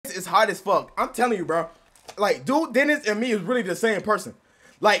is hot as fuck. I'm telling you, bro. Like, dude, Dennis and me is really the same person.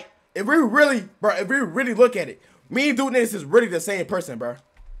 Like, if we really look at it, me and dude Dennis is really the same person, bro.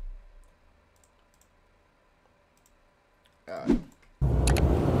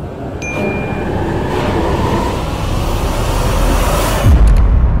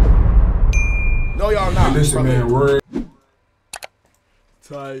 No, y'all not. Listen, man, word.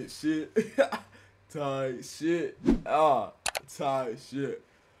 Tight shit. Tight shit. Tight shit.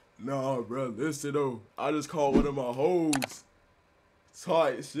 Nah, bro, listen though. I just called one of my hoes.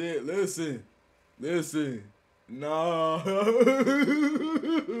 Tight shit. Listen. Nah.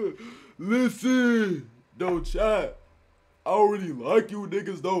 Listen. Don't chat. I already like you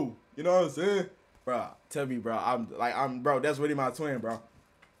niggas though. You know what I'm saying? Bro, tell me, bro. Bro, that's really my twin, bro.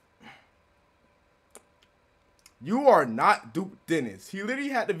 You are not Duke Dennis. He literally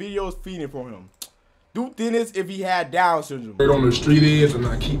had the videos feeding for him. Duke Dennis if he had Down syndrome. Right on the street is, and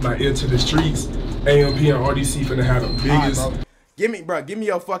I keep my ear to the streets. AMP and RDC finna have the biggest. Right, give me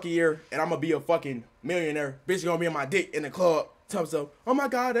your fucking ear, and I'm gonna be a fucking millionaire. Bitch gonna be on my dick in the club. Tell myself, oh my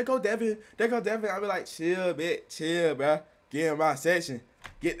God, there go Dxvin. I'll be like, chill, bitch, chill, bro. Get in my section.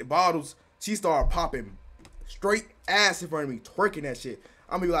 Get the bottles. She started popping straight ass in front of me, twerking that shit.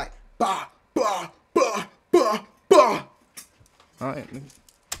 I'm gonna be like, bah, bah, bah, bah, bah. All right,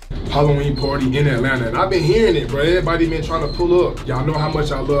 Halloween party in Atlanta, and I've been hearing it, bro. Everybody been trying to pull up. Y'all know how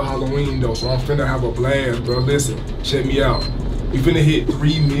much I love Halloween, though, so I'm finna have a blast, bro. Listen, check me out. We finna hit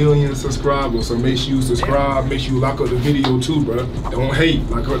 3 million subscribers, so make sure you subscribe. Make sure you lock up the video, too, bro. Don't hate.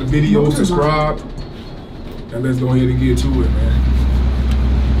 Lock up the video, subscribe, and let's go ahead and get to it, man.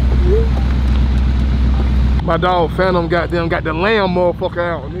 My dog Phantom got the lamb motherfucker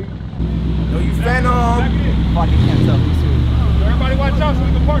out, nigga. Yo, you Phantom. Fucking can't tell me soon. Everybody watch out so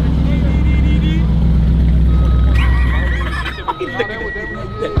we can park it.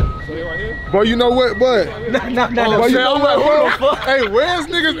 Boy, you know what, bud? No. Boy, you know what, bro? Hey, where's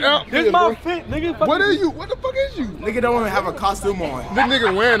niggas out This here, my bro? fit, nigga. What are you? What the fuck is you? Nigga don't even have a costume on. This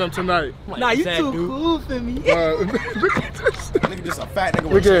nigga wearing them tonight. Nah, you too cool for me. Look at this. Nigga just a fat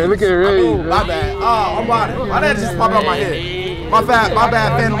nigga. Look at Ray. Oh, my bad. Oh, I'm about it. Why that just pop out my head? My bad,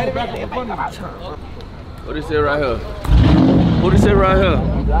 Phantom. What is it right here? What is it right here?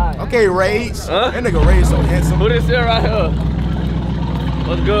 Okay, Rage. Huh? That nigga Rage so handsome. Who this is right here?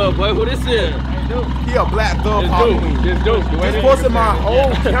 What's good, boy? Who this is? He a black thug. This dude. Just posted my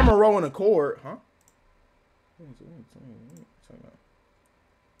whole camera roll in the cord. Huh?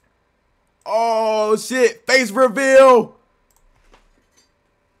 Oh shit! Face reveal.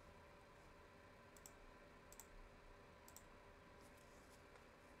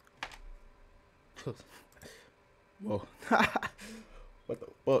 Whoa. What the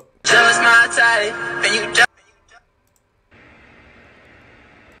fuck? Just my type, and you just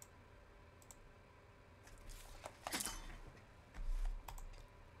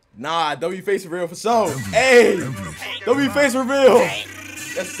Nah, don't be face reveal for sure. Hey, don't be face reveal.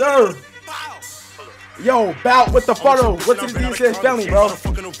 Yes, sir. Yo, bout with the photo. What's the D says family, bro? Oh,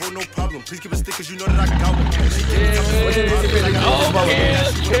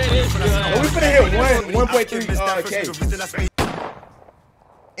 We finna hit 1.3K.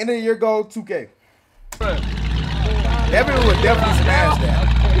 End of the year goal, 2K. Dxvin would definitely smash that.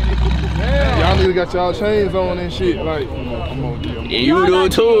 Y'all niggas got y'all chains on and shit. Like, yeah, you do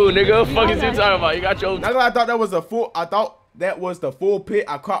too, nigga. Fuck is you talking about? You got your. I thought that was a full. I thought that was the full pit.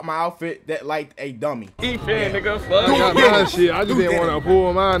 I caught my outfit that like a dummy. Dxvin, nigga. I got my shit. I just didn't want to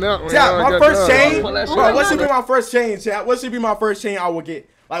pull mine out. Chat, my first chain. Bro, what should be my first chain, chat? What should be my first chain I will get?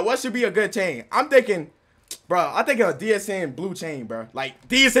 Like, what should be a good chain? I'm thinking, bro. I'm thinking a DSN blue chain, bro. Like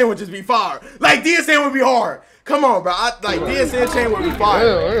DSN would just be fire. Like DSN would be hard. Come on, bro. Like DSN chain would be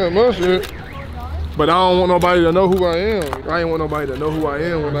fire. Yeah, my shit. But I don't want nobody to know who I am. I ain't want nobody to know who I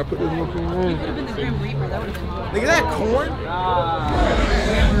am when I put this motherfucker on. Nigga, that corn?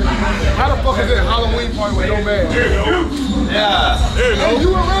 How the fuck is that Halloween party with no mask? Yeah. Hey,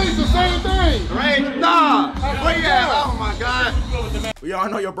 you and Ray's the same thing. Ray, nah. Where you at? Oh my God. We all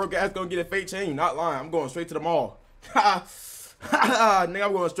know your broke ass gonna get a fake chain. You not lying. I'm going straight to the mall. Nigga,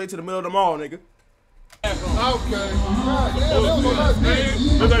 I'm going straight to the middle of the mall, nigga. Okay.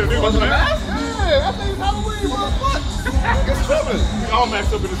 I think it's Halloween, motherfucker. It's coming. All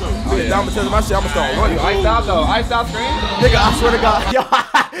maxed up in the zone. I'm gonna tell my shit. I'm gonna start running. Iced out though. Iced out screen. Nigga, I swear to God.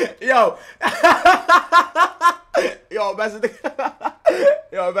 Yo, imagine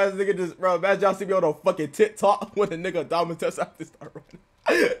nigga just, bro, imagine y'all see me on a fucking TikTok when a nigga diamond test after start running.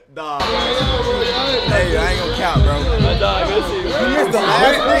 Nah. Hey, I ain't gonna count, bro. My dog, good see you. You missed the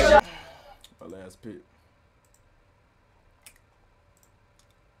last pick. My last pick.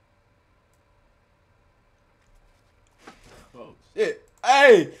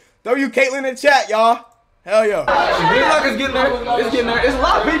 Hey, W Caitlin in the chat, y'all. Hell yeah. It's like it's getting there. It's getting there. It's a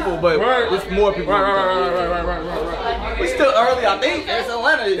lot of people, but it's more people. Right. It's still early, I think. It's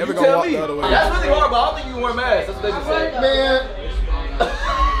Atlanta. You Never tell walk me. the other way. That's really hard, but I don't think you can wear masks. That's what they just say. Man.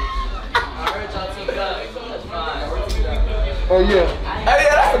 Oh yeah. Hey,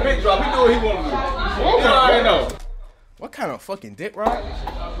 yeah, that's a big drop. He do what he want to do. You already know. What kind of fucking dick ride?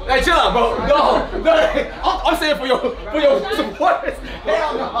 Hey, chill out, bro. No. I'm saying for your supporters.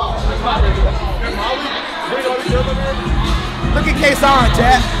 Hell no. Look at K-Sign,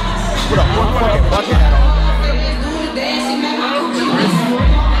 chat. With a fucking bucket hat on.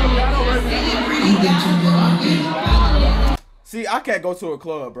 See, I can't go to a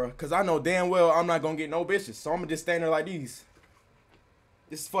club, bro, because I know damn well I'm not going to get no bitches. So I'm going to just stand there like these.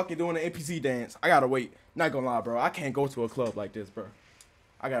 Just fucking doing the NPC dance. I got to wait. Not going to lie, bro. I can't go to a club like this, bro.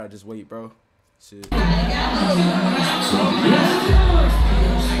 I got to just wait, bro. Shit.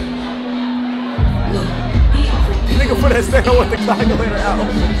 Nigga put that stand with the calculator out.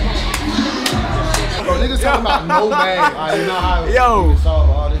 Bro, niggas talking about no bag. I know how Yo. solve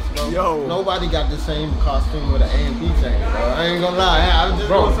all this, bro. Yo. Nobody got the same costume with an A&P chain, bro. I ain't gonna lie. I'm just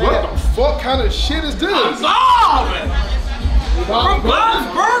Bro, gonna say what that. the fuck kind of shit is this? From Bob's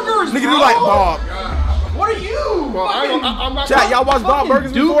Burgers, Nigga do like Bob. What are you? Bro, I'm not. Chat, y'all watch Bob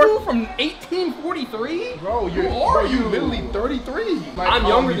Burgers before? Dooku from 1843? Bro, you literally 33. Like, I'm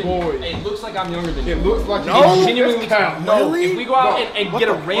younger than boy. you. It looks like I'm younger than you. It looks like No. you. Genuinely count. No, if we go out and get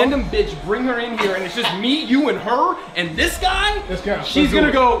a the fuck? random bitch, bring her in here, and it's just me, you, and her, and this guy, Let's count. she's Let's do gonna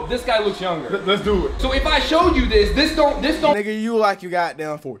it. go, this guy looks younger. Let's do it. So if I showed you this don't. Nigga, you like you got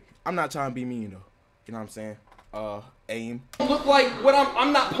down 40. I'm not trying to be mean, though. You know what I'm saying? Aim. Look like what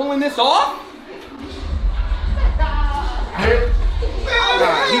I'm not pulling this off? Nah,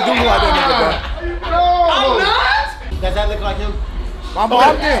 he do look like that nigga, bro. I'm not? Does that look like him? My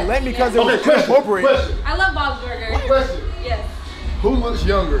mom didn't let me because it was too appropriate. Question. I love Bob's Burgers. Question. Yes. Who looks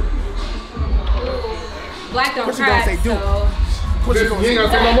younger? Black don't What you gonna crack, say, Duke? so. What you You gonna ain't say?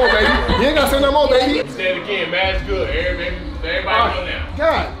 gotta say no more, baby. You ain't gotta say no more, baby. Say it again, man's good. Everybody go now.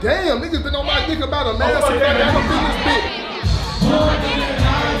 God damn, niggas been on my dick about a man since I got up in this bitch.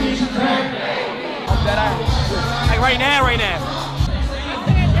 Like right now.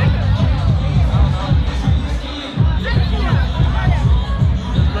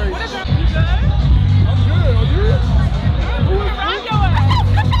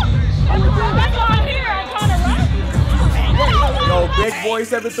 Yo, Big Boy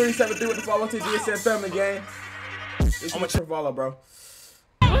 7373 with the follow to Dxvin family gang. It's much for follow, bro.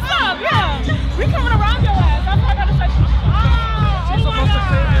 What's up? Yeah. We coming around your ass. That's why I gotta say. Oh my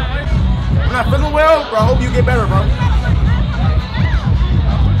God. I'm not feeling well, bro. I hope you get better, bro.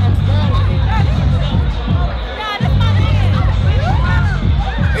 Yeah, that's my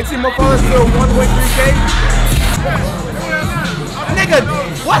man. 18 more followers, still 1.3K. Nigga,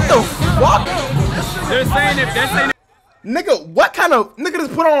 what the fuck? They're saying it. Nigga, what kind of nigga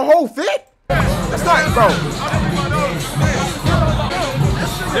just put on a whole fit? That's not, bro.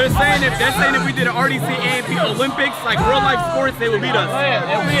 They're saying if we did an RDC A&P Olympics, like real life sports, they would beat us.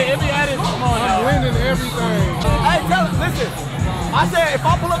 If we added, come on now. Winning everything. Hey, tell us, listen. I said if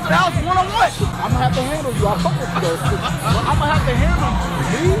I pull up to the house one-on-one, I'm gonna have to handle you. I fuck with you though. I'm gonna have to handle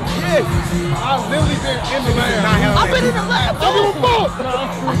you. Me? Yeah. I've literally been in the lab. I've been in the lab. I give a fuck.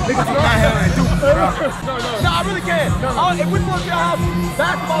 Niggas not handling Duke, bro. No, I really can. If we pull up to your house,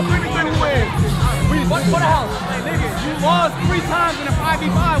 basketball 3-3 wins. For the house. Hey, nigga, you lost 3 times in a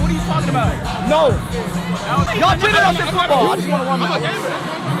 5v5. What are you talking about? No. Y'all cheated us in football. I just want to warm up.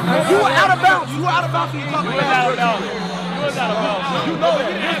 You were out of bounds. You were out of bounds. You was out of bounds. You know that.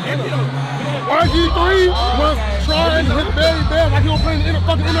 RG3 was trying to hit Barry Bell like he was playing in the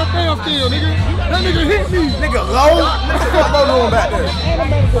fucking NFL still, nigga. That nigga hit me. Nigga, low? What the fuck Low doing back there?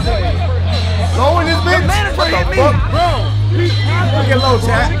 Low in this bitch? Manager hit me. Bro, Look at Low,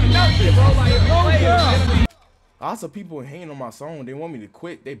 chat. Lots of people hating on my song. They want me to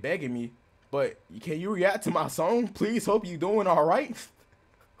quit. They begging me. But can you react to my song? Please, hope you doing all right.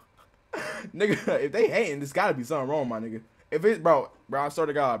 Nigga, if they hating, there's gotta be something wrong, my nigga. If it's, bro, I swear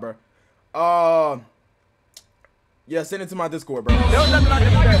to God, bro. Yeah, send it to my Discord, bro. There was nothing I could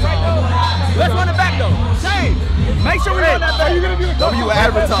do that. Let's run it back though. Shane, make sure we run that back. W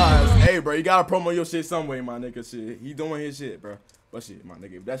advertise. Hey, bro, you gotta promote your shit some way, my nigga. Shit, he doing his shit, bro. But shit, my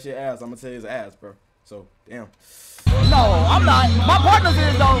nigga, if that shit ass, I'm gonna tell you it's ass, bro. So, damn. No, I'm not. My partner's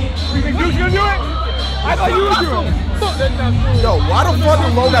is though. You think Duke's gonna do it? I thought you would do it. Yo, why the fuck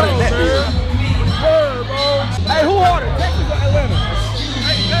is Low got a net beard? Hey, who harder? Texas or Atlanta?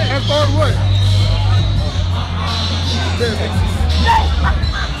 and third what?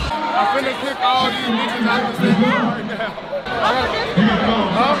 I'm finna kick all these niggas out the same right now.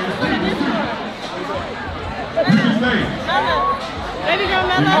 Baby girl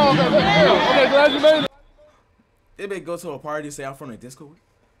Mello. Okay, glad you made it. They may go to a party and say I'm from the Discord.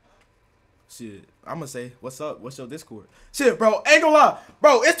 Shit, I'ma say, what's up? What's your Discord? Shit, bro, ain't gonna lie.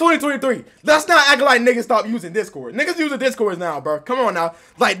 Bro, it's 2023. Let's not act like niggas stop using Discord. Niggas using Discord now, bro. Come on now.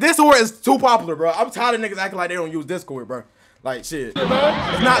 Like, Discord is too popular, bro. I'm tired of niggas acting like they don't use Discord, bro. Like, shit. It's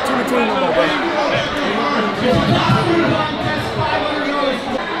not 2020 no more, bro. Can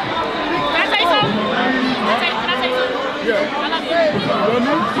I say something? Can I say something? Yeah. I love you.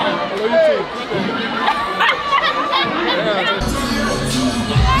 You love me? I love you too.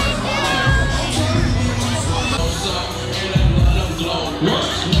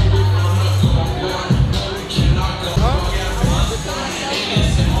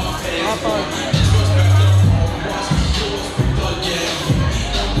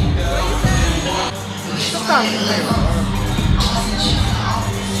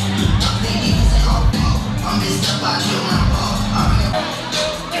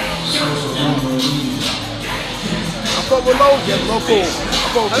 I fuck with low, yeah, low cool.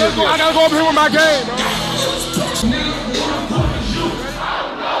 I gotta go up here with my game, bro.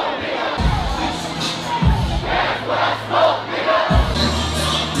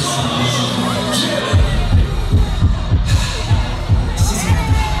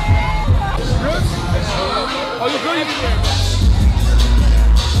 Oh, you good?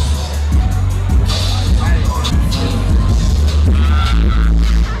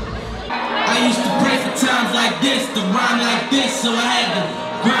 I used to pray for times like this, to rhyme like this, so I had to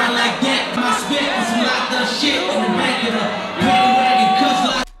grind like that. My spit was some locked up shit in the back of the paddy wagon, cuz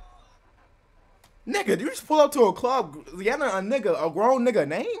like. Nigga, you just pull up to a club, yelling a grown nigga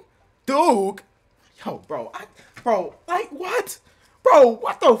name? Duke? Yo, bro, like what? Bro,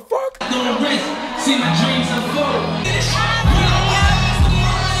 what the fuck? Don't risk, see my dreams unfold.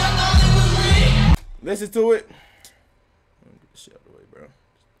 Listen to it. Get the shit out of the way, bro.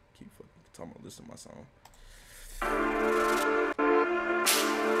 Just keep fucking talking about listening to my song.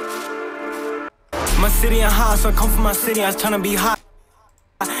 My city and hot, so I come from my city, I was trying to be hot.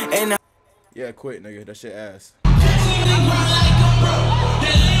 And yeah, quit, nigga. That shit ass.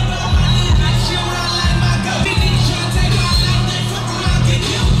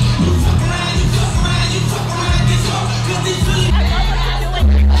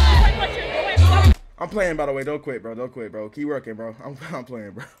 I'm playing, by the way. Don't quit, bro. Don't quit, bro. Keep working, bro. I'm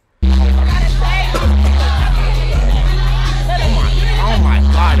playing, bro. Oh my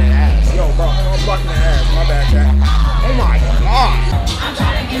god, that ass. Yo, bro. I'm blocking the ass. My bad, chat. Oh my god. I'm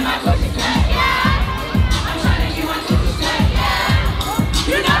trying to get my pussy back, yeah. I'm trying to get my pussy back, yeah.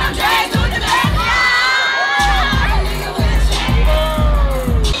 You know I'm trying to do the back,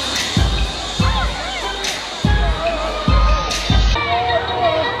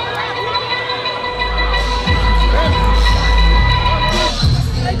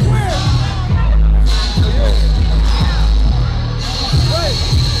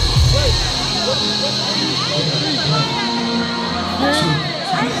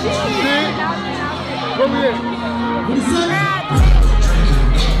 Where we at?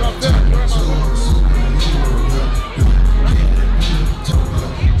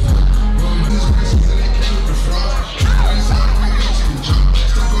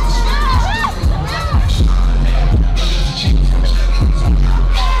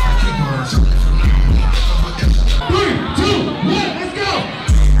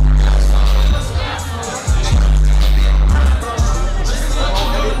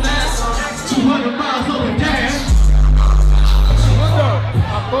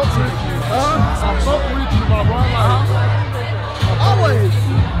 Always.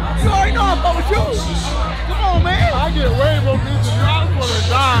 You already know I'm fucking with you. Come on, man. I get way more bitches. I swear to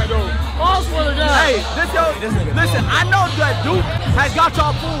God, though. I swear to God. Hey, listen, I know that Duke has got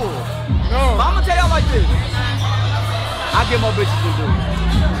y'all fooled. No. But I'm gonna tell y'all like this. I get more bitches than Duke.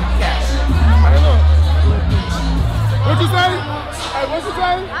 Cash. Hey, look. What you say? Hey, what you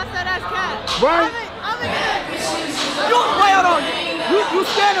say? I said that's cat. Right? You wait on. You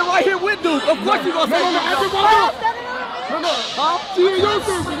standing right here with Duke. Of course you gonna say. No, I just want to. No, huh? See you in your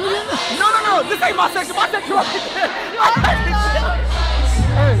section, nigga. No. This ain't my section. My section right there.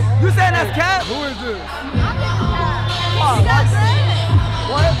 Hey, you saying that's cat? Who is this? He got dreads.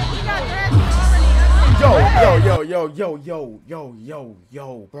 What? He got dreads.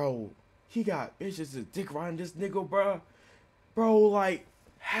 Yo, bro. He got bitches to dick riding this nigga, bro. Bro, like,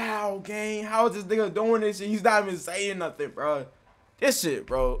 how, gang? How is this nigga doing this shit? He's not even saying nothing, bro. This shit,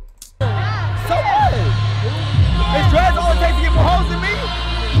 bro. So what? Is dreads all it takes to get more hoes than me?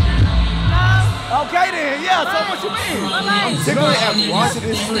 No. Okay then, yeah, so what you mean? I'm tickling after watching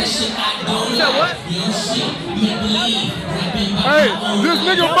this shit. You said what? Hey, this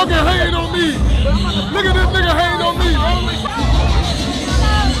nigga fucking hating on me. Look at this nigga hating on me, bro.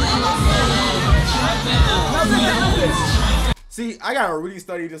 See, I gotta really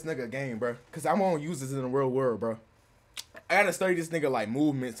study this nigga game, bro. Cause I'm gonna use this in the real world, bro. I gotta study this nigga like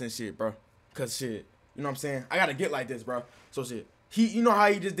movements and shit, bro. Cause shit, you know what I'm saying? I gotta get like this, bro. So shit, you know how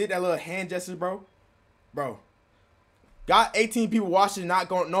he just did that little hand gesture, bro? Bro, got 18 people watching, not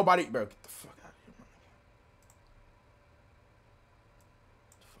going, nobody, bro. Get the fuck out of here, my nigga.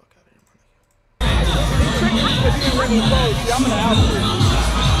 Get the fuck out of here, my nigga. I'm gonna outfit.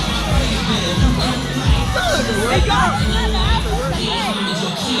 Hey, go!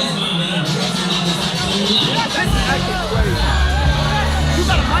 You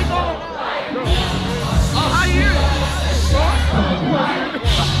got a mic on? Oh, how you hear it?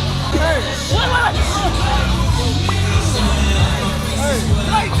 Hey! What? Hey!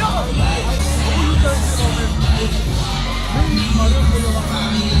 Hey, no!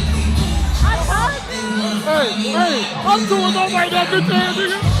 Hey, I'm doing all right, that bitch ass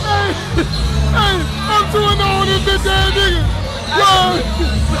nigga. Hey, I'm doing all this bitch ass nigga.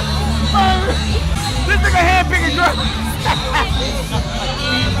 This nigga hand picking girl.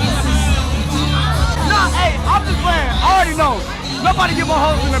 Nah, hey, I'm just playing. I already know. Nobody get more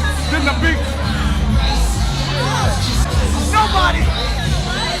hoes than the big. Nobody.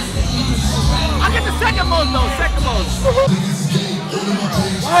 I get the second most though, second most.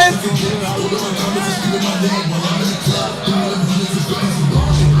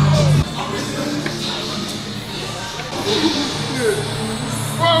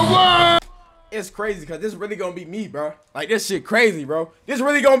 What? It's crazy because this really gonna be me, bro. Like, this shit crazy, bro. This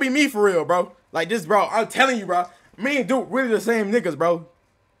really gonna be me for real, bro. Like, this, bro, I'm telling you, bro. Me and Duke really the same niggas, bro.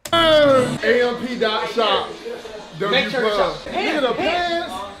 AMP.shop. Make sure to shop. Nigga, the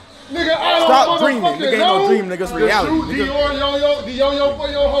pants. Nigga, I don't Stop dreaming. Nigga ain't no dream, nigga. It's reality. The yo-yo for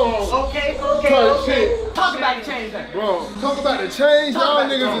your hoes. Okay. Shit. Talk about the change then. Bro, talk about the change. Y'all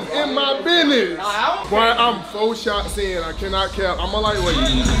niggas is in my business. Boy, I'm 4 shots in. I cannot cap. I'm a lightweight. How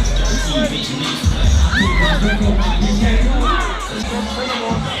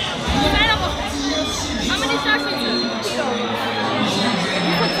many shots you took?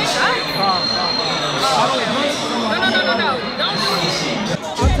 You put 6 shots? No. Don't do it.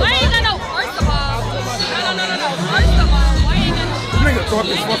 Why ain't got no, first of all? No. First of all, why ain't got no? You nigga throw up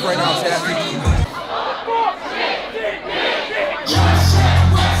this fuck right now, Chad.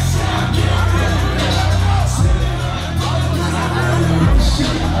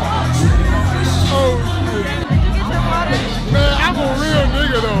 Man, I'm a real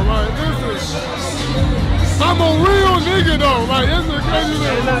nigga though. Like, I'm a real nigga though. Like, this is crazy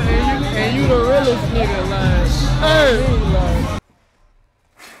nigga. And you the realest nigga, like. Hey.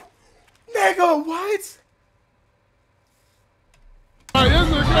 Nigga, what? Like, this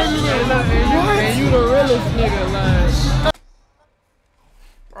is crazy nigga. And you the realest nigga, like.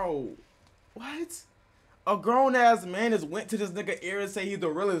 Bro, what? A grown ass man just went to this nigga ear and say he's the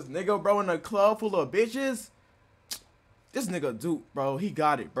realest nigga, bro, in a club full of bitches? This nigga Duke, bro, he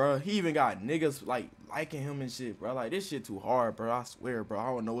got it, bro. He even got niggas like liking him and shit, bro. Like, this shit too hard, bro. I swear, bro. I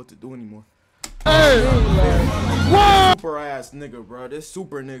don't know what to do anymore. Hey, what? Super ass nigga, bro. This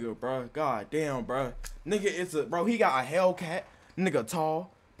super nigga, bro. God damn, bro. Nigga, bro, he got a Hellcat. Nigga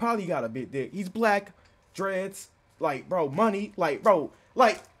tall. Probably got a big dick. He's black. Dreads. Like, bro, money. Like, bro.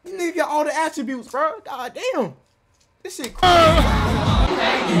 Like, nigga got all the attributes, bro. God damn. This shit crazy.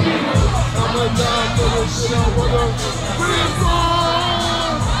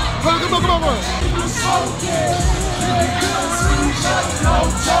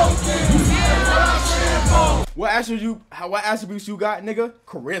 What attributes you got, nigga?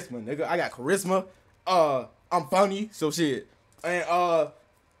 Charisma, nigga. I got charisma. I'm funny, so shit. And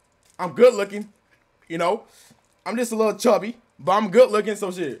I'm good looking, you know. I'm just a little chubby, but I'm good looking,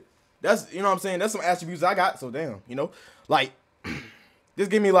 so shit. That's, you know what I'm saying? That's some attributes I got, so damn, you know. Like, this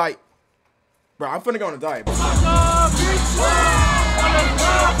give me like, bro, I'm finna go on a diet, bro. You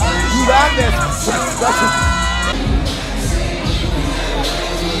got that.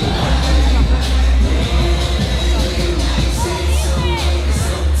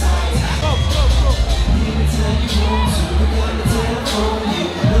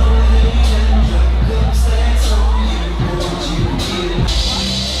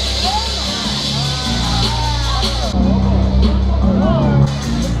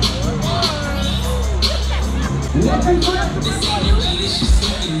 This ain't no delicious,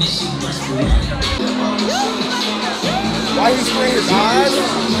 this shit Why he screened his eyes?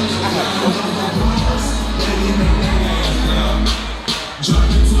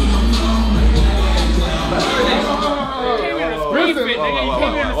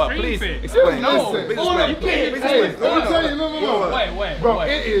 Please explain. No, you can't. Hey, let me tell you, no. Wait. Bro,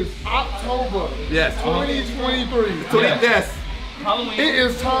 it is October. Yes. 2023. Yes. Halloween. It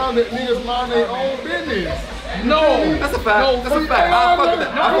is time that niggas mind their own business. No, that's a fact. That's a fact. I fuck with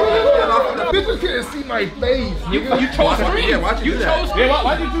that. Bitches can't see my face. You chose Scream. Yeah, why'd you do that?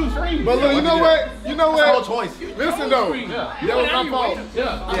 Why'd you do Scream? But look, you know what? You know what? It's a whole choice. Listen though, that was my fault.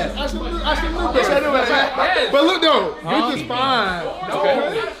 Yeah. I should know better. But look though, bitch is fine.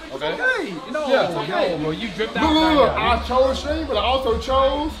 Okay. No, bro, you dripped out. Look, I chose Stream, but I also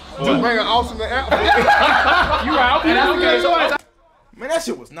chose to bring an awesome outfit. You out? And that's okay. Man, that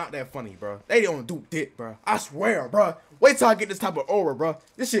shit was not that funny, bro. They don't do dick, bro. I swear, bro. Wait till I get this type of aura, bro.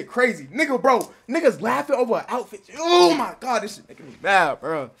 This shit crazy. Niggas laughing over an outfit. Oh my God, this shit making me mad,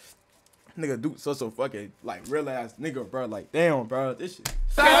 bro. Nigga Duke so fucking, like, real ass nigga, bro. Like, damn, bro. This shit.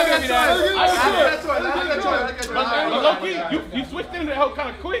 Low-key, you switched into that kind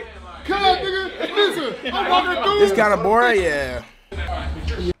of quick. Come on, nigga. Listen, I'm walking through. This kind of boring, yeah.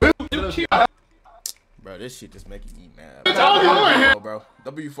 Bro, this shit just making me mad. Bro.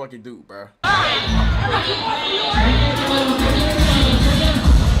 W fucking Duke, bro.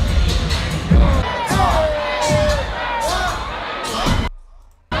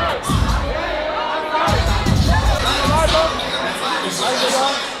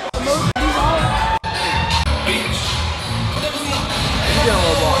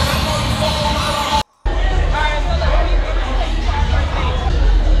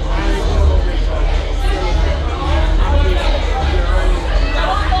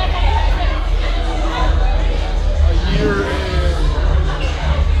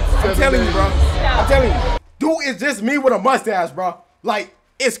 I'm telling you, bro. I'm telling you. Dude is just me with a mustache, bro. Like,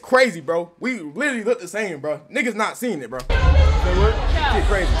 it's crazy, bro. We literally look the same, bro. Niggas not seeing it, bro. Shit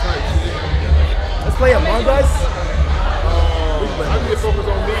crazy. Let's play Among Us. I need to focus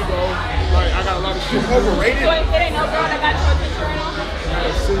on me, bro. Like, I got a lot of shit. Overrated? It ain't no girl that got your picture in on?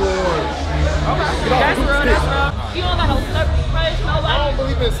 Okay. That's real. You don't got no celebrity crush, nobody? I don't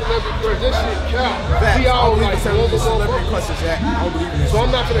believe in celebrity crush. This shit count. We I all don't like believe in global celebrity motherfuckers. crushes, Jack. I don't believe in that. So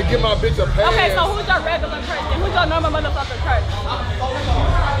I'm not gonna give my bitch a pass. Okay, so who's your regular crush then? Who's your normal motherfucker crush?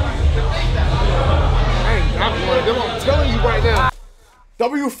 I ain't got one of them. I'm telling you right now.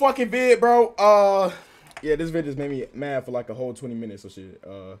 W fucking vid, bro. Yeah, this vid just made me mad for like a whole 20 minutes or shit.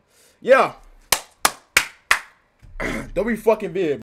 Yeah. W fucking vid.